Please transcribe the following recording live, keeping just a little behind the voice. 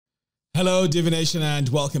Hello Divination and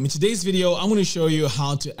welcome. In today's video, I'm going to show you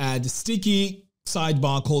how to add sticky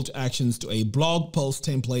sidebar call to actions to a blog post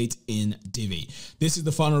template in Divi. This is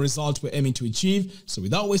the final result we're aiming to achieve. So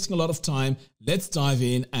without wasting a lot of time, let's dive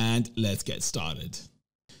in and let's get started.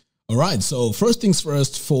 All right, so first things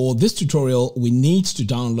first, for this tutorial, we need to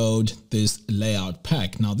download this layout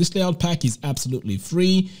pack. Now, this layout pack is absolutely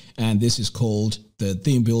free, and this is called the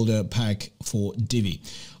Theme Builder pack for Divi.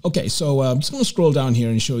 Okay, so I'm just going to scroll down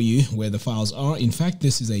here and show you where the files are. In fact,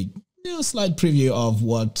 this is a slight preview of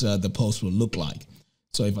what the post will look like.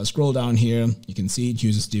 So if I scroll down here, you can see it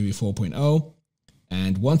uses Divi 4.0.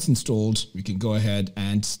 And once installed, we can go ahead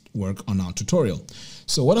and work on our tutorial.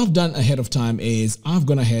 So what I've done ahead of time is I've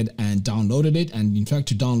gone ahead and downloaded it. And in fact,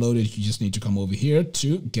 to download it, you just need to come over here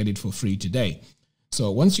to get it for free today. So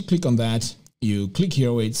once you click on that, you click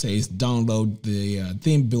here where it says download the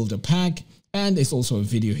Theme Builder pack. And there's also a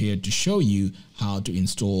video here to show you how to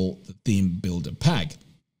install the Theme Builder pack.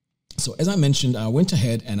 So as I mentioned, I went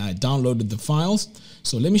ahead and I downloaded the files.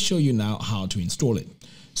 So let me show you now how to install it.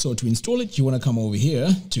 So to install it, you want to come over here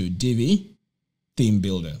to Divi Theme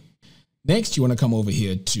Builder. Next, you want to come over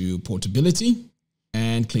here to Portability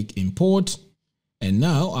and click Import. And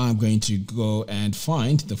now I'm going to go and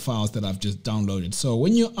find the files that I've just downloaded. So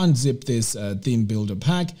when you unzip this Theme Builder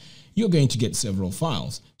pack, you're going to get several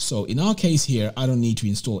files. So in our case here, I don't need to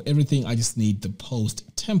install everything. I just need the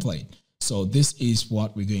post template. So this is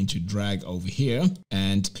what we're going to drag over here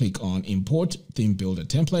and click on Import Theme Builder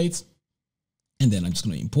Templates. And then I'm just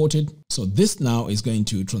going to import it. So this now is going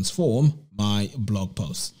to transform my blog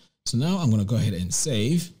post. So now I'm going to go ahead and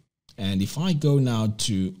save. And if I go now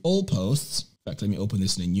to all posts, in fact, let me open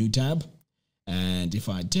this in a new tab. And if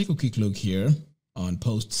I take a quick look here on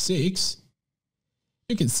post 6,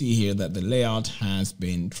 you can see here that the layout has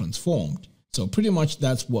been transformed. So pretty much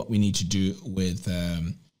that's what we need to do with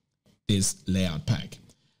this layout pack.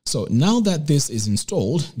 So now that this is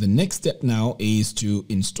installed, the next step now is to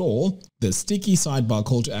install the sticky sidebar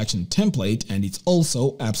call to action template, and it's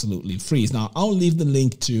also absolutely free. Now I'll leave the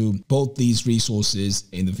link to both these resources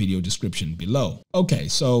in the video description below. Okay,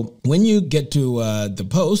 so when you get to the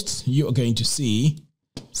post, you are going to see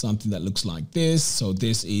something that looks like this. So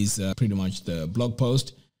this is pretty much the blog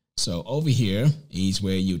post. So over here is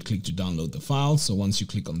where you would click to download the file. So once you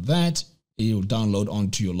click on that, it will download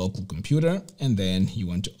onto your local computer, and then you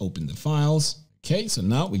want to open the files. Okay, so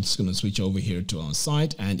now we're just going to switch over here to our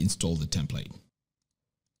site and install the template.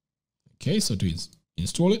 Okay, so to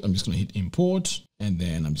install it, I'm just going to hit import, and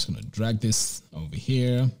then I'm just going to drag this over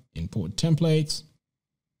here, import templates.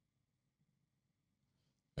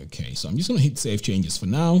 Okay, so I'm just going to hit save changes for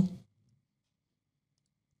now.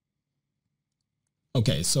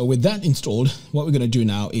 Okay, so with that installed, what we're going to do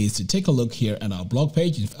now is to take a look here at our blog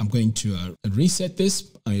page. I'm going to reset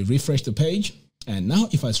this, I refresh the page. And now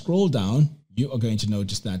if I scroll down, you are going to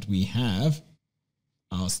notice that we have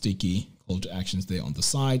our sticky call to actions there on the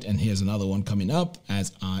side. And here's another one coming up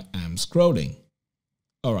as I am scrolling.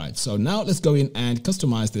 All right, so now let's go in and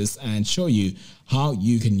customize this and show you how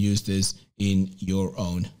you can use this in your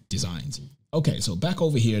own designs. Okay, so back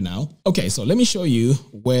over here now. Okay, so let me show you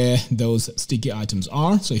where those sticky items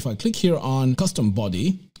are. So if I click here on custom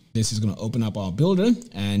body, this is going to open up our builder,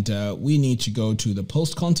 and we need to go to the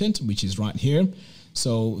post content, which is right here.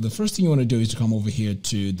 So the first thing you want to do is to come over here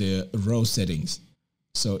to the row settings.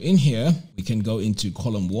 So in here, we can go into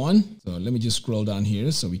column 1. So let me just scroll down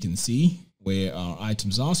here so we can see where our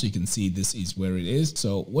items are. So you can see this is where it is.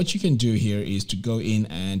 So what you can do here is to go in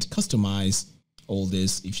and customize all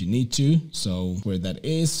this if you need to. So where that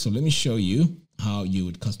is, so let me show you how you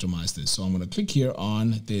would customize this. So I'm going to click here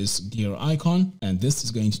on this gear icon, and this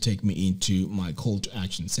is going to take me into my call to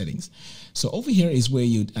action settings. So over here is where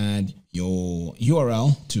you'd add your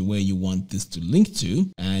URL to where you want this to link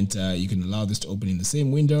to, and you can allow this to open in the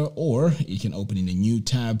same window, or you can open in a new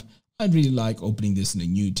tab. I'd really like opening this in a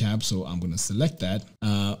new tab, so I'm going to select that.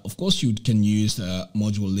 Of course, you can use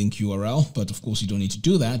module link URL, but of course you don't need to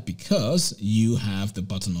do that because you have the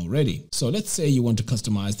button already. So let's say you want to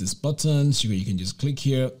customize this button, so you can just click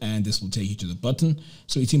here and this will take you to the button.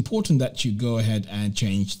 So it's important that you go ahead and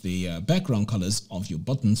change the background colors of your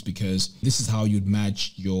buttons, because this is how you'd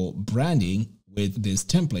match your branding with this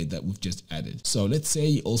template that we've just added. So let's say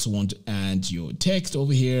you also want to add your text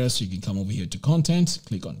over here. So you can come over here to content,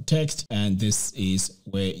 click on text, and this is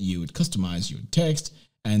where you would customize your text.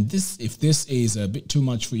 And this, if this is a bit too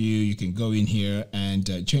much for you, you can go in here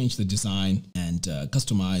and change the design and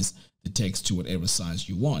customize the text to whatever size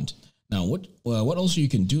you want. Now, what also you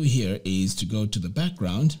can do here is to go to the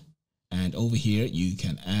background, and over here you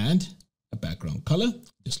can add a background color,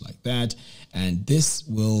 just like that. And this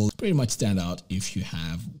will pretty much stand out if you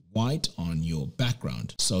have white on your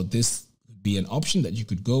background. So this would be an option that you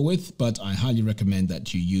could go with, but I highly recommend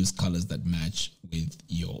that you use colors that match with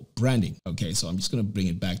your branding. Okay, so I'm just going to bring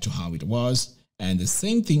it back to how it was. And the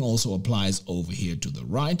same thing also applies over here to the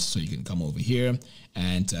right. So you can come over here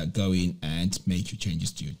and go in and make your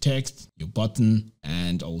changes to your text, your button,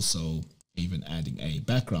 and also even adding a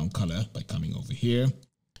background color by coming over here.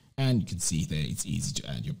 And you can see there it's easy to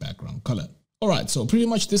add your background color. All right, so pretty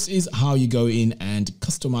much this is how you go in and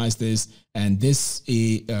customize this. And this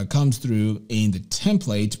comes through in the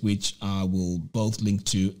template, which I will both link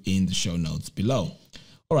to in the show notes below.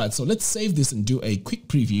 All right, so let's save this and do a quick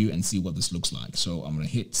preview and see what this looks like. So I'm going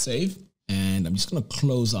to hit save and I'm just going to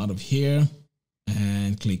close out of here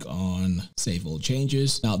and click on save all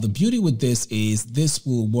changes. Now, the beauty with this is this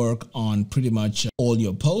will work on pretty much all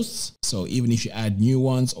your posts. So even if you add new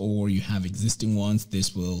ones or you have existing ones,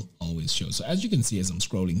 this will always show. So as you can see, as I'm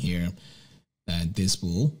scrolling here, this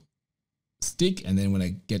will stick. And then when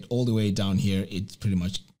I get all the way down here, it pretty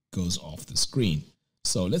much goes off the screen.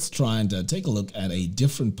 So let's try and take a look at a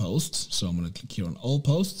different post. So I'm going to click here on all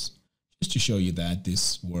posts just to show you that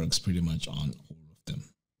this works pretty much on all of them.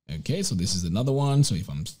 Okay, so this is another one. So if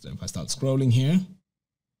I start scrolling here,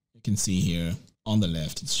 you can see here on the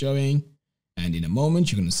left it's showing, and in a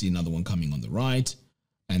moment you're going to see another one coming on the right,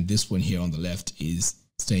 and this one here on the left is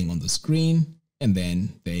staying on the screen, and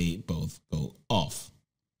then they both go off.